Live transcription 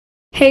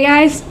Hey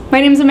guys,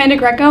 my name is Amanda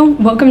Greco.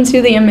 Welcome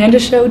to the Amanda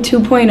Show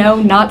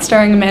 2.0, not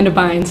starring Amanda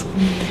Bynes.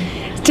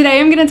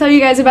 Today I'm going to tell you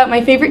guys about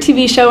my favorite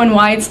TV show and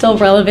why it's still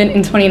relevant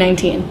in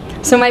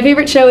 2019. So my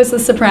favorite show is The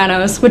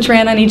Sopranos, which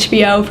ran on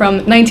HBO from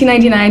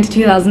 1999 to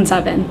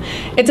 2007.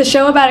 It's a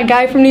show about a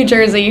guy from New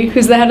Jersey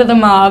who's the head of the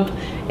mob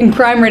in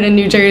crime-ridden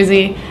New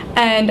Jersey,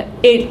 and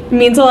it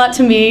means a lot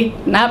to me,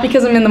 not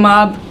because I'm in the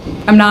mob,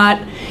 I'm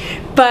not,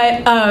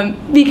 but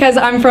because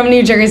I'm from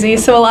New Jersey,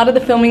 so a lot of the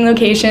filming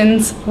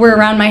locations were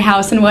around my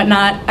house and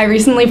whatnot. I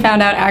recently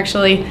found out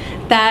actually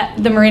that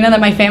the marina that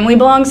my family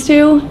belongs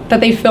to,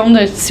 that they filmed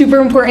a super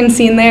important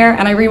scene there,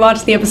 and I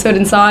rewatched the episode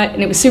and saw it,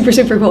 and it was super,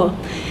 super cool.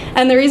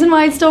 And the reason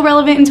why it's still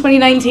relevant in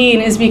 2019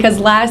 is because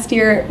last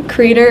year,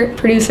 creator,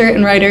 producer,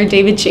 and writer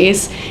David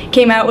Chase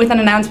came out with an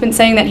announcement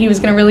saying that he was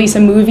going to release a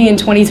movie in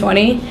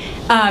 2020.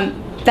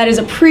 That is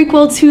a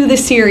prequel to the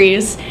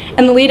series, and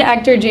the lead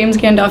actor James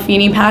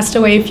Gandolfini passed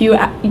away a few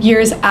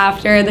years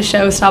after the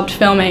show stopped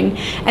filming,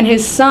 and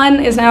his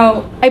son is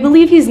now, I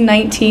believe he's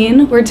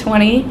 19 or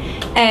 20,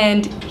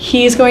 and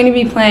he's going to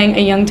be playing a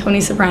young Tony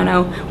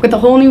Soprano with a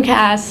whole new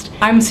cast.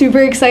 I'm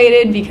super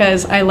excited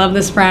because I love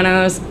The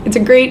Sopranos. It's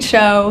a great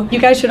show. You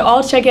guys should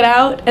all check it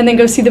out and then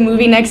go see the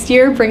movie next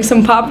year. Bring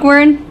some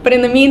popcorn. But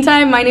in the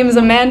meantime, my name is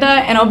Amanda,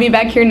 and I'll be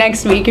back here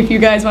next week if you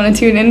guys want to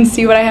tune in and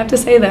see what I have to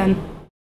say then.